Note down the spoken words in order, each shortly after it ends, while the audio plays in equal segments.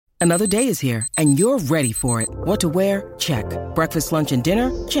Another day is here, and you're ready for it. What to wear? Check. Breakfast, lunch, and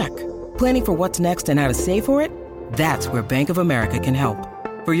dinner? Check. Planning for what's next and how to save for it? That's where Bank of America can help.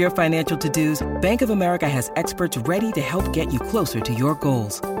 For your financial to-dos, Bank of America has experts ready to help get you closer to your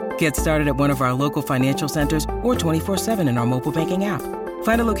goals. Get started at one of our local financial centers or 24/7 in our mobile banking app.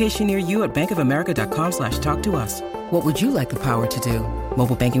 Find a location near you at bankofamerica.com/talktous. What would you like the power to do?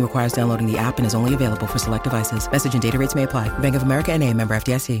 Mobile banking requires downloading the app and is only available for select devices. Message and data rates may apply. Bank of America N.A., member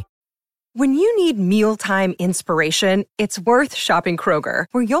FDIC. When you need mealtime inspiration, it's worth shopping Kroger,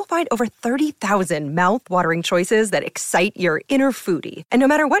 where you'll find over 30,000 mouth-watering choices that excite your inner foodie. And no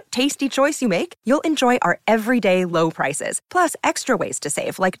matter what tasty choice you make, you'll enjoy our everyday low prices, plus extra ways to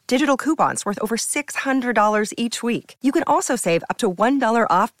save, like digital coupons worth over $600 each week. You can also save up to $1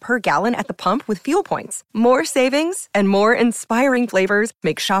 off per gallon at the pump with fuel points. More savings and more inspiring flavors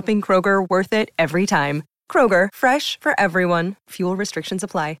make shopping Kroger worth it every time. Kroger, fresh for everyone. Fuel restrictions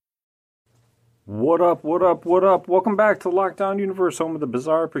apply. What up, what up, what up? Welcome back to Lockdown Universe, home of the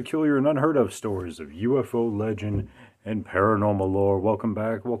bizarre, peculiar, and unheard of stories of UFO legend and paranormal lore. Welcome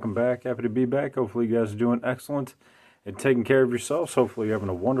back, welcome back. Happy to be back. Hopefully you guys are doing excellent and taking care of yourselves. Hopefully you're having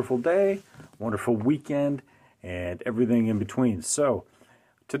a wonderful day, wonderful weekend, and everything in between. So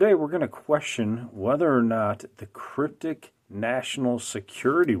today we're going to question whether or not the cryptic national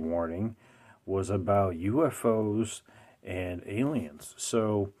security warning was about UFOs and aliens.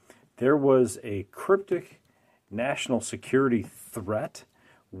 So there was a cryptic national security threat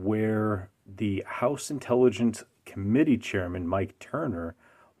where the House Intelligence Committee Chairman, Mike Turner,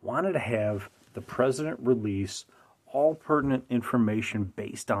 wanted to have the president release all pertinent information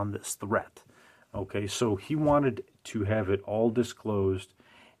based on this threat. Okay, so he wanted to have it all disclosed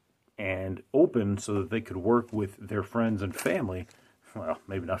and open so that they could work with their friends and family, well,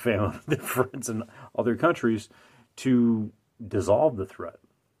 maybe not family, but their friends in other countries, to dissolve the threat.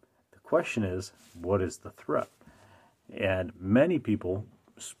 Question is, what is the threat? And many people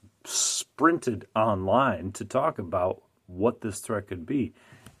sprinted online to talk about what this threat could be.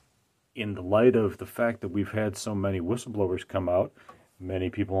 In the light of the fact that we've had so many whistleblowers come out, many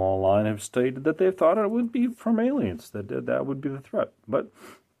people online have stated that they thought it would be from aliens, that would be the threat. But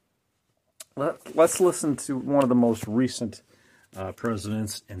let's listen to one of the most recent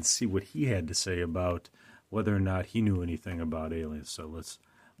presidents and see what he had to say about whether or not he knew anything about aliens. So let's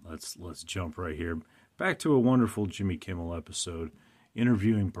jump right here. Back to a wonderful Jimmy Kimmel episode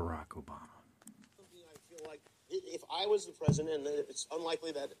interviewing Barack Obama. I feel like if I was the president, and it's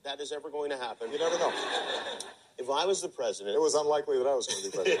unlikely that that is ever going to happen. You never know. If I was the president... It was unlikely that I was going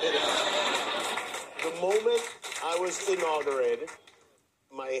to be president. The moment I was inaugurated,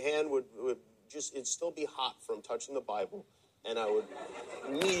 my hand would just... It'd still be hot from touching the Bible. And I would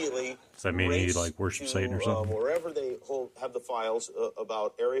immediately... Does that mean he worship Satan or something? Wherever they have the files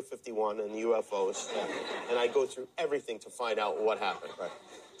about Area 51 and UFOs, and I go through everything to find out what happened. Right.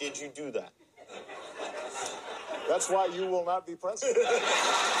 Did you do that? That's why you will not be president.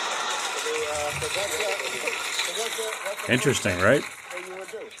 Interesting, right? What you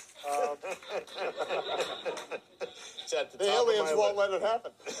would do. The aliens won't let it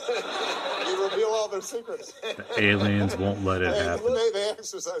happen. You reveal all their secrets. The aliens won't let it happen. They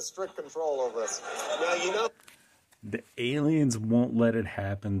exercise strict control over us. Now, you know... The aliens won't let it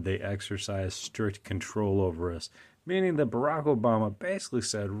happen. They exercise strict control over us. Meaning that Barack Obama basically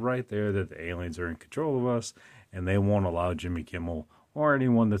said right there that the aliens are in control of us and they won't allow Jimmy Kimmel or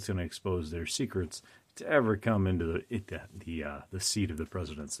anyone that's going to expose their secrets to ever come into the seat of the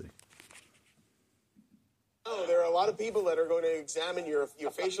presidency. No, there are a lot of people that are going to examine your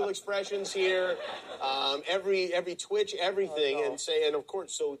facial expressions here, every twitch, everything, and say, and of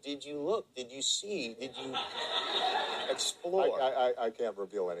course, so did you look? Did you see? Did you explore? I can't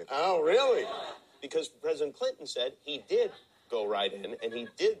reveal anything. Oh, really? Because President Clinton said he did go right in, and he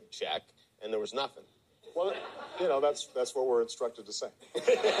did check, and there was nothing. Well, that's what we're instructed to say.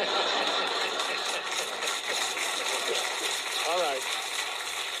 All right.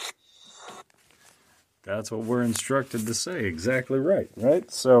 That's what we're instructed to say. Exactly right?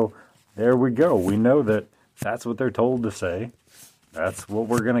 So there we go. We know that that's what they're told to say. That's what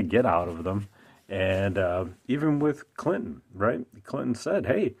we're going to get out of them. And even with Clinton, right? Clinton said,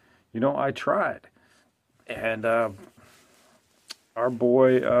 hey, I tried. And our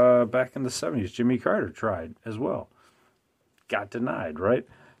boy back in the 70s, Jimmy Carter, tried as well. Got denied, right?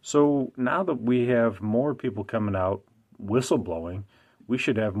 So now that we have more people coming out whistleblowing, we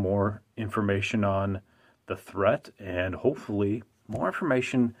should have more information on the threat and hopefully more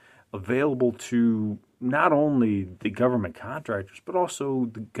information available to not only the government contractors, but also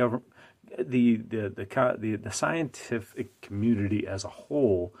the the scientific community as a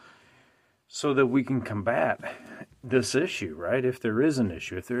whole, so that we can combat this issue, right? If there is an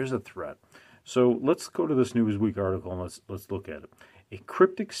issue, if there is a threat. So let's go to this Newsweek article and let's look at it. A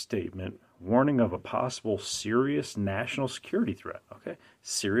cryptic statement warning of a possible serious national security threat. Okay,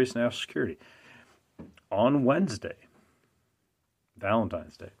 serious national security. On Wednesday,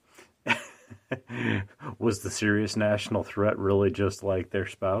 Valentine's Day, was the serious national threat really just like their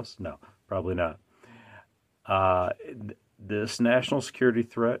spouse? No, probably not. This national security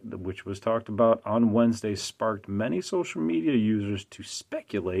threat, which was talked about on Wednesday, sparked many social media users to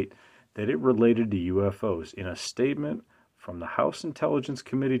speculate that it related to UFOs. In a statement from the House Intelligence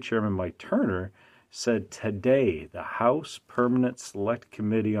Committee Chairman Mike Turner, said today the House Permanent Select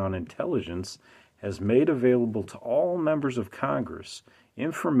Committee on Intelligence has made available to all members of Congress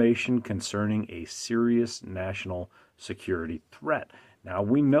information concerning a serious national security threat. Now,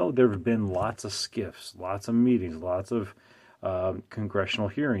 we know there have been lots of skiffs, lots of meetings, lots of congressional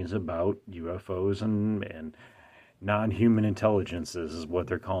hearings about UFOs and non-human intelligences is what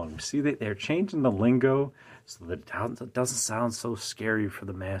they're calling them. See, they're changing the lingo so that it doesn't sound so scary for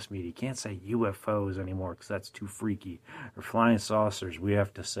the mass media. You can't say UFOs anymore because that's too freaky. Or flying saucers, we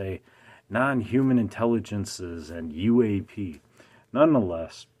have to say non-human intelligences and UAP.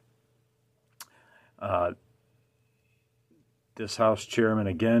 Nonetheless, this House Chairman,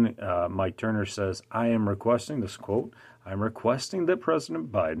 again, Mike Turner says, I am requesting, this quote, I'm requesting that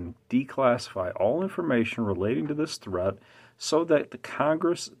President Biden declassify all information relating to this threat so that the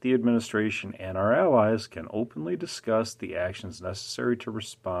Congress, the administration, and our allies can openly discuss the actions necessary to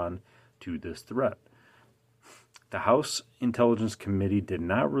respond to this threat. The House Intelligence Committee did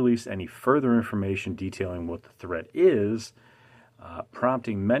not release any further information detailing what the threat is,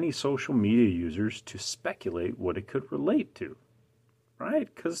 prompting many social media users to speculate what it could relate to. Right?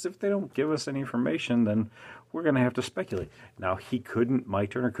 Because if they don't give us any information, then we're going to have to speculate. Now, Mike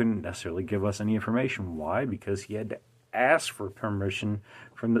Turner couldn't necessarily give us any information. Why? Because he had to ask for permission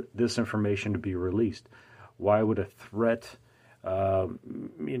from this information to be released. Why would a threat,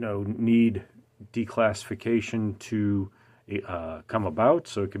 need declassification to come about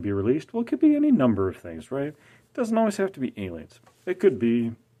so it could be released? Well, it could be any number of things, right? It doesn't always have to be aliens. It could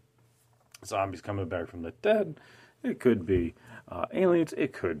be zombies coming back from the dead. It could be aliens.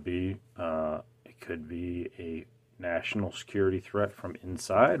 It could be a national security threat from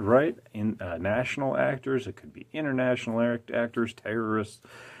inside, right? National actors. It could be international actors, terrorists.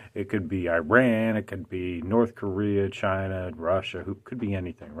 It could be Iran. It could be North Korea, China, Russia. Who could be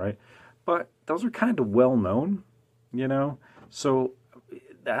anything, right? But those are kind of well known, So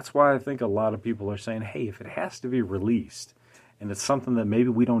that's why I think a lot of people are saying, hey, if it has to be released and it's something that maybe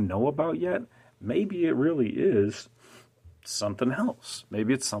we don't know about yet, maybe it really is something else.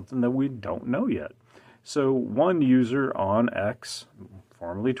 Maybe it's something that we don't know yet. So one user on X,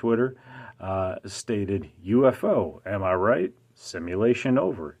 formerly Twitter, stated, UFO, am I right? Simulation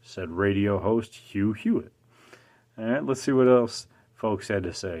over, said radio host Hugh Hewitt. All right, let's see what else folks had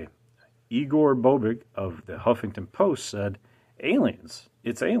to say. Igor Bobik of the Huffington Post said, aliens.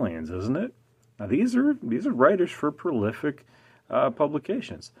 It's aliens, isn't it? Now, these are writers for prolific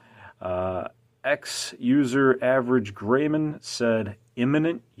publications. Ex-user Average Grayman said,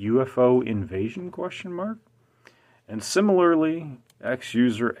 imminent UFO invasion, ? And similarly,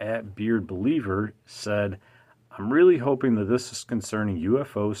 ex-user @BeardBeliever said, I'm really hoping that this is concerning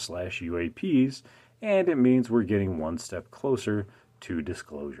UFOs/UAPs, and it means we're getting one step closer to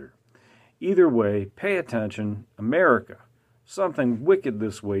disclosure. Either way, pay attention, America. Something wicked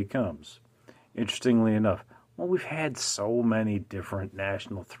this way comes. Interestingly enough, we've had so many different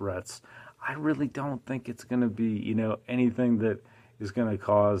national threats. I really don't think it's going to be, anything that is going to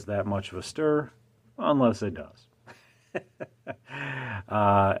cause that much of a stir, unless it does.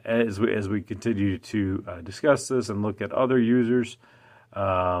 As we continue to discuss this and look at other users,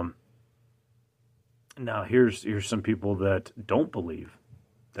 now here's some people that don't believe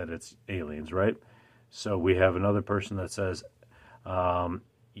that it's aliens, right? So we have another person that says,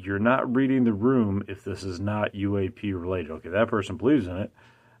 you're not reading the room if this is not UAP related. Okay, that person believes in it.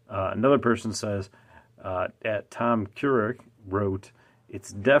 Another person says, Tom Kurek wrote,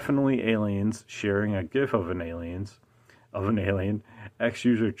 it's definitely aliens, sharing a gif of an alien.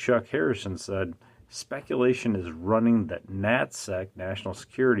 Ex-user Chuck Harrison said, speculation is running that NatSec, national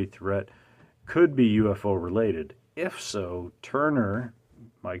security threat, could be UFO related. If so,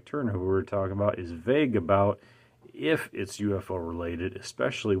 Mike Turner, who we were talking about, is vague about if it's UFO related,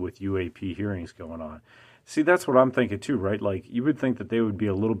 especially with UAP hearings going on. See, that's what I'm thinking too, right? Like, you would think that they would be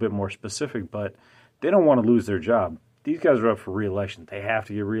a little bit more specific, but they don't want to lose their job. these guys are up for re-election. They have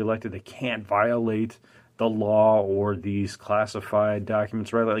to get reelected. They can't violate the law or these classified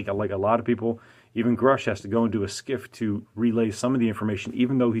documents, right? Like a lot of people, even Grush has to go into a skiff to relay some of the information,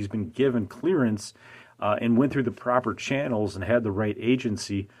 even though he's been given clearance and went through the proper channels and had the right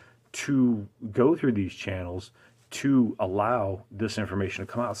agency to go through these channels to allow this information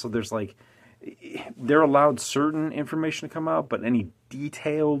to come out. So they're allowed certain information to come out, but any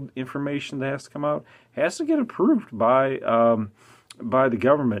detailed information that has to come out has to get approved by the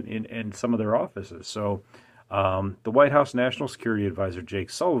government in some of their offices. So the White House National Security Advisor Jake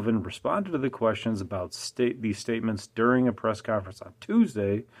Sullivan responded to the questions about these statements during a press conference on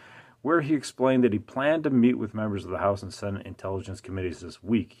Tuesday, where he explained that he planned to meet with members of the House and Senate Intelligence Committees this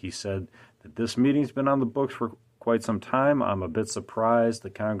week. He said that this meeting's been on the books for quite some time. I'm a bit surprised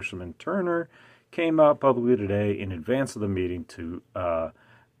that Congressman Turner came out publicly today in advance of the meeting to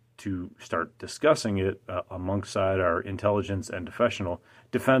start discussing it alongside our intelligence and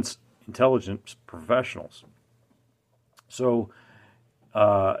defense intelligence professionals. So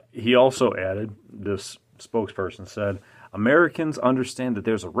he also added, this spokesperson said, Americans understand that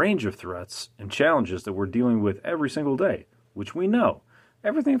there's a range of threats and challenges that we're dealing with every single day, which we know.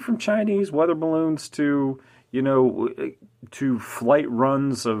 Everything from Chinese weather balloons to flight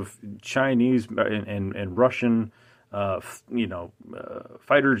runs of Chinese and Russian,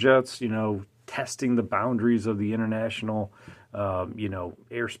 fighter jets, testing the boundaries of the international,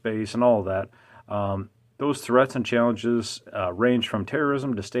 airspace and all of that. Those threats and challenges range from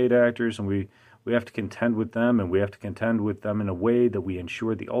terrorism to state actors, and we have to contend with them, and we have to contend with them in a way that we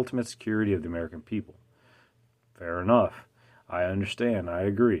ensure the ultimate security of the American people. Fair enough. I understand. I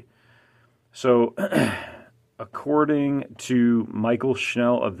agree. So, according to Michael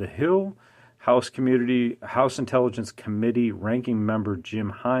Schnell of The Hill, House Intelligence Committee ranking member Jim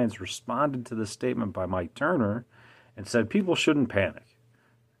Hines responded to the statement by Mike Turner and said people shouldn't panic.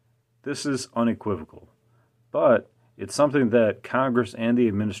 This is unequivocal, but it's something that Congress and the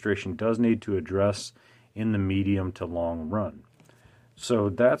administration does need to address in the medium to long run. So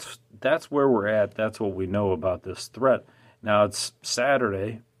that's where we're at. That's what we know about this threat. Now, it's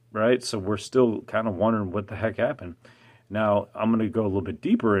Saturday, right? So we're still kind of wondering what the heck happened. Now, I'm going to go a little bit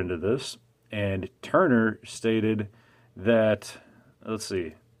deeper into this. And Turner stated that, let's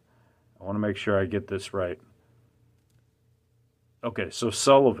see, I want to make sure I get this right. Okay, so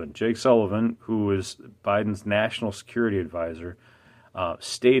Jake Sullivan, who is Biden's national security advisor,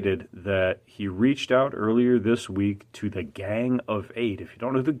 stated that he reached out earlier this week to the Gang of Eight. If you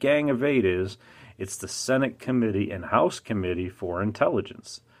don't know who the Gang of Eight is, it's the Senate Committee and House Committee for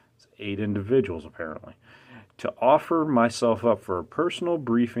Intelligence. It's 8 individuals, apparently. To offer myself up for a personal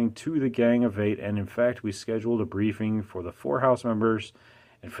briefing to the Gang of Eight, and in fact, we scheduled a briefing for the 4 House members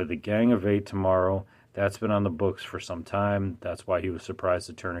and for the Gang of Eight tomorrow. That's been on the books for some time. That's why he was surprised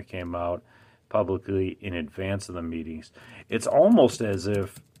that Turner came out publicly in advance of the meetings. It's almost as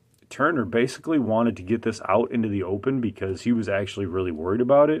if Turner basically wanted to get this out into the open because he was actually really worried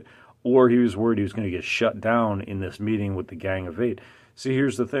about it, or he was worried he was going to get shut down in this meeting with the Gang of Eight. See,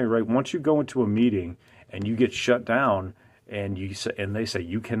 here's the thing, right? Once you go into a meeting and you get shut down, and they say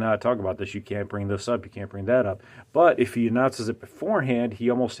you cannot talk about this, you can't bring this up, you can't bring that up. But if he announces it beforehand, he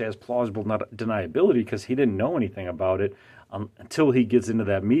almost has plausible deniability because he didn't know anything about it until he gets into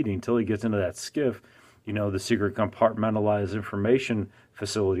that meeting, until he gets into that skiff, the secret compartmentalized information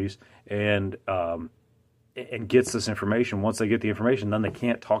facilities, and gets this information. Once they get the information, then they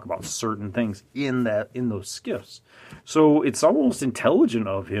can't talk about certain things in those skiffs. So it's almost intelligent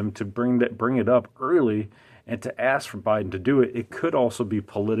of him to bring it up early and to ask for Biden to do it. It could also be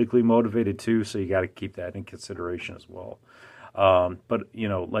politically motivated too, so you got to keep that in consideration as well. But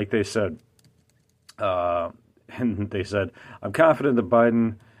like they said, I'm confident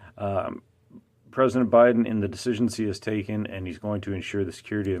that President Biden, in the decisions he has taken, and he's going to ensure the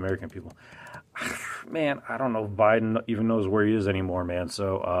security of the American people. Man, I don't know if Biden even knows where he is anymore, man.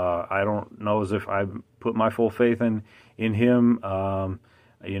 So I don't know as if I put my full faith in him.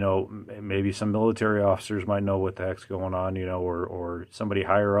 Maybe some military officers might know what the heck's going on, or somebody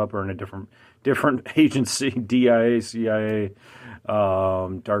higher up or in a different agency, DIA, CIA,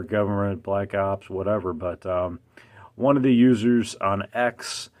 dark government, black ops, whatever. But one of the users on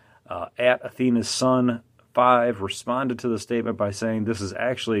X, at Athena's Son 5, responded to the statement by saying, "This is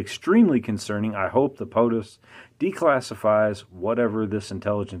actually extremely concerning. I hope the POTUS declassifies whatever this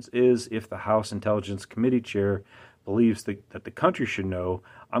intelligence is. If the House Intelligence Committee chair believes that the country should know,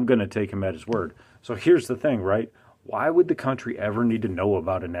 I'm going to take him at his word." So here's the thing, right? Why would the country ever need to know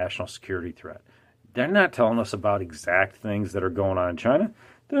about a national security threat? They're not telling us about exact things that are going on in China.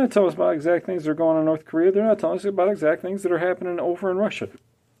 They're not telling us about exact things that are going on in North Korea. They're not telling us about exact things that are happening over in Russia.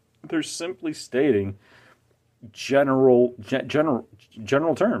 They're simply stating general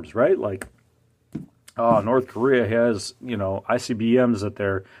terms, right? Like, North Korea has, ICBMs that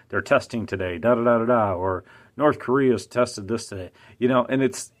they're testing today, da-da-da-da-da, or North Korea's tested this today. And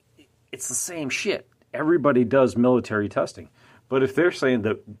it's the same shit. Everybody does military testing. But if they're saying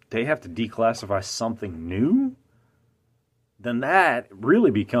that they have to declassify something new, then that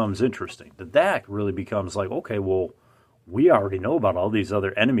really becomes interesting. That really becomes like, okay, well, we already know about all these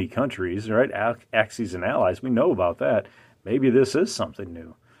other enemy countries, right? Axes and allies, we know about that. Maybe this is something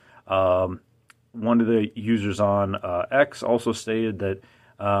new. One of the users on X also stated that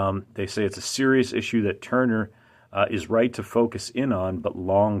they say it's a serious issue that Turner is right to focus in on, but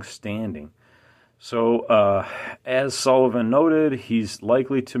long-standing. So, as Sullivan noted, he's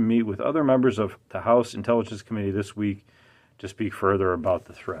likely to meet with other members of the House Intelligence Committee this week to speak further about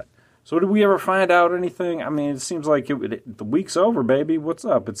the threat. So did we ever find out anything? I mean, it seems like the week's over, baby. What's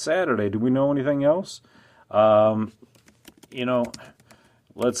up? It's Saturday. Do we know anything else? Let's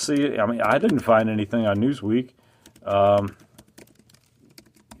see. I mean, I didn't find anything on Newsweek.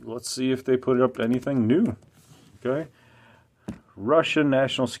 Let's see if they put up anything new. Okay. Russian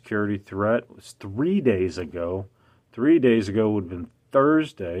national security threat was 3 days ago. 3 days ago would have been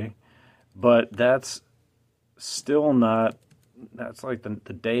Thursday, but that's still not. That's like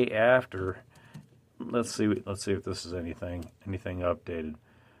the day after. Let's see if this is anything updated.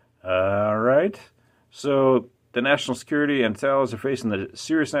 All right. So the national security and intelligence are facing the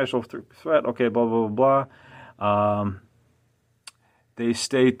serious national threat. Okay, blah blah blah blah. They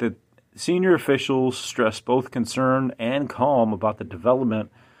state that senior officials stress both concern and calm about the development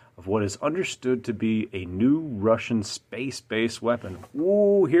of what is understood to be a new Russian space-based weapon.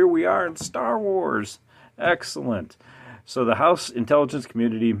 Ooh, here we are in Star Wars. Excellent. So the House Intelligence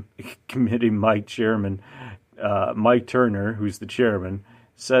Committee Mike Turner, who's the chairman,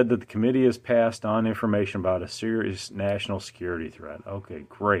 said that the committee has passed on information about a serious national security threat. Okay,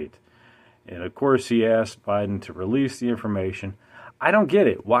 great. And of course, he asked Biden to release the information. I don't get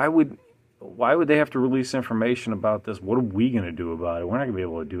it. Why would they have to release information about this? What are we going to do about it? We're not going to be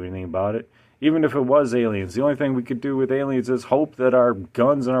able to do anything about it. Even if it was aliens, the only thing we could do with aliens is hope that our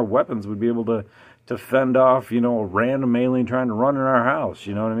guns and our weapons would be able to fend off, a random alien trying to run in our house.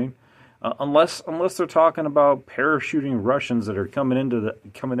 You know what I mean? Unless they're talking about parachuting Russians that are coming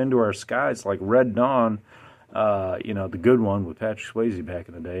into our skies like Red Dawn, the good one with Patrick Swayze back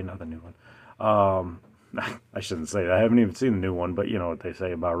in the day, not the new one. I shouldn't say that. I haven't even seen the new one, but you know what they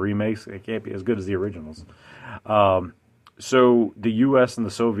say about remakes. It can't be as good as the originals. So the U.S. and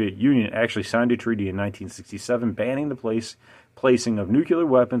the Soviet Union actually signed a treaty in 1967 banning the placing of nuclear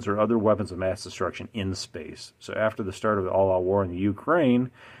weapons or other weapons of mass destruction in space. So after the start of the all-out war in the Ukraine,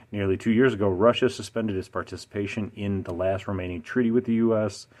 nearly 2 years ago, Russia suspended its participation in the last remaining treaty with the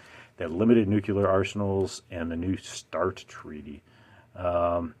U.S. that limited nuclear arsenals and the New START treaty.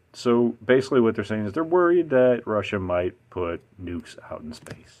 So basically what they're saying is they're worried that Russia might put nukes out in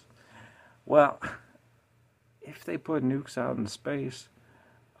space. Well, if they put nukes out in space,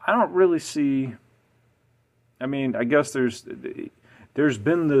 I don't really see... I mean, I guess there's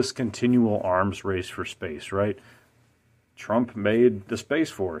been this continual arms race for space, right? Trump made the Space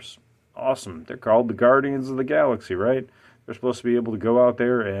Force. Awesome. They're called the Guardians of the Galaxy, right? They're supposed to be able to go out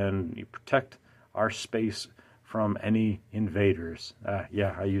there and protect our space from any invaders.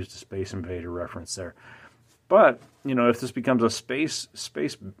 Yeah, I used a space invader reference there. But, if this becomes a space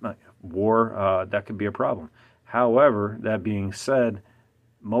war, that could be a problem. However, that being said,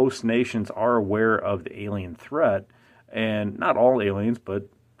 most nations are aware of the alien threat, and not all aliens, but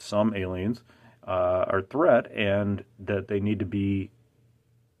some aliens are a threat, and that they need to be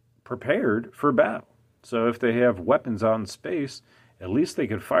prepared for battle. So if they have weapons out in space, at least they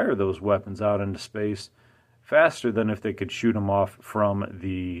could fire those weapons out into space faster than if they could shoot them off from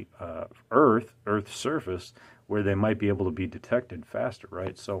the Earth's surface, where they might be able to be detected faster,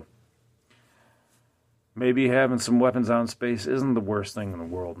 right? So maybe having some weapons out in space isn't the worst thing in the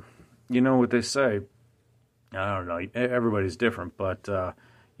world. You know what they say? I don't know. Everybody's different, but,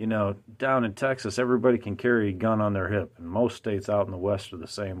 down in Texas, everybody can carry a gun on their hip, and most states out in the West are the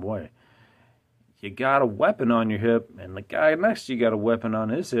same way. You got a weapon on your hip, and the guy next to you got a weapon on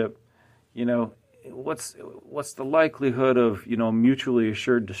his hip, what's the likelihood of, mutually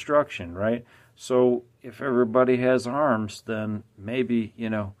assured destruction, right? So if everybody has arms, then maybe,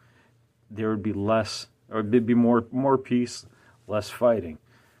 there would be less, or there'd be more peace, less fighting.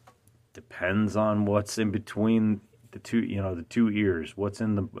 Depends on what's in between the two ears, what's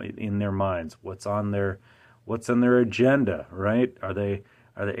in their minds, what's in their agenda, right? Are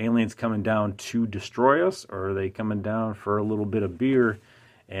Are the aliens coming down to destroy us, or are they coming down for a little bit of beer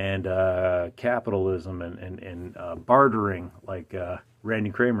and capitalism and bartering, like Randy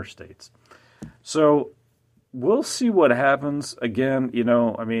Kramer states? So we'll see what happens. Again,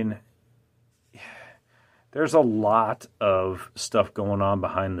 there's a lot of stuff going on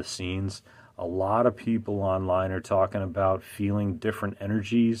behind the scenes. A lot of people online are talking about feeling different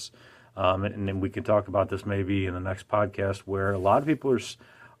energies. And then we can talk about this maybe in the next podcast, where a lot of people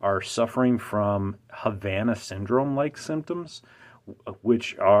are suffering from Havana syndrome-like symptoms,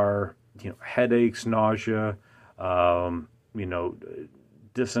 which are headaches, nausea,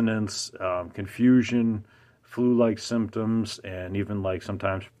 dissonance, confusion, flu-like symptoms, and even like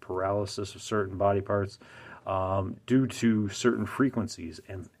sometimes paralysis of certain body parts due to certain frequencies.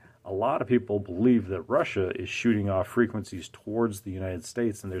 And a lot of people believe that Russia is shooting off frequencies towards the United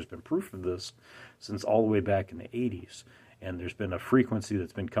States, and there's been proof of this since all the way back in the 80s. And there's been a frequency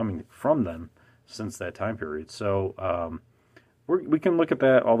that's been coming from them since that time period. So we can look at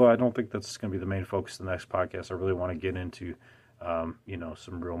that, although I don't think that's going to be the main focus of the next podcast. I really want to get into,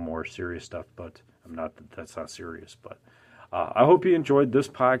 some real more serious stuff, but that's not serious. But I hope you enjoyed this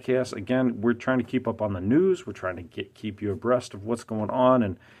podcast. Again, we're trying to keep up on the news. We're trying to keep you abreast of what's going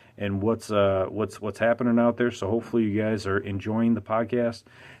on and what's happening out there. So hopefully you guys are enjoying the podcast,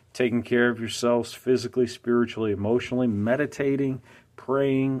 taking care of yourselves physically, spiritually, emotionally, meditating,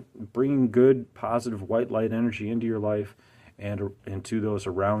 praying, bringing good, positive white light energy into your life and to those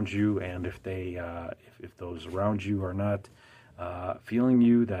around you. And if those around you are not feeling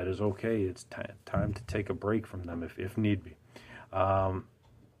you, that is okay. It's time to take a break from them if need be.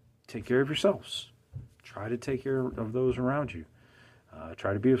 Take care of yourselves. Try to take care of those around you.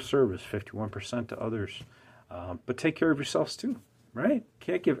 Try to be of service, 51% to others. But take care of yourselves too, right?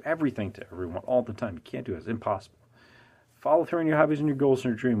 Can't give everything to everyone all the time. You can't do it. It's impossible. Follow through on your hobbies and your goals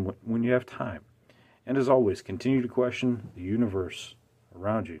and your dream when you have time. And as always, continue to question the universe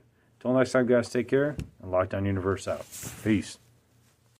around you. Until next time, guys, take care. And Lockdown Universe out. Peace.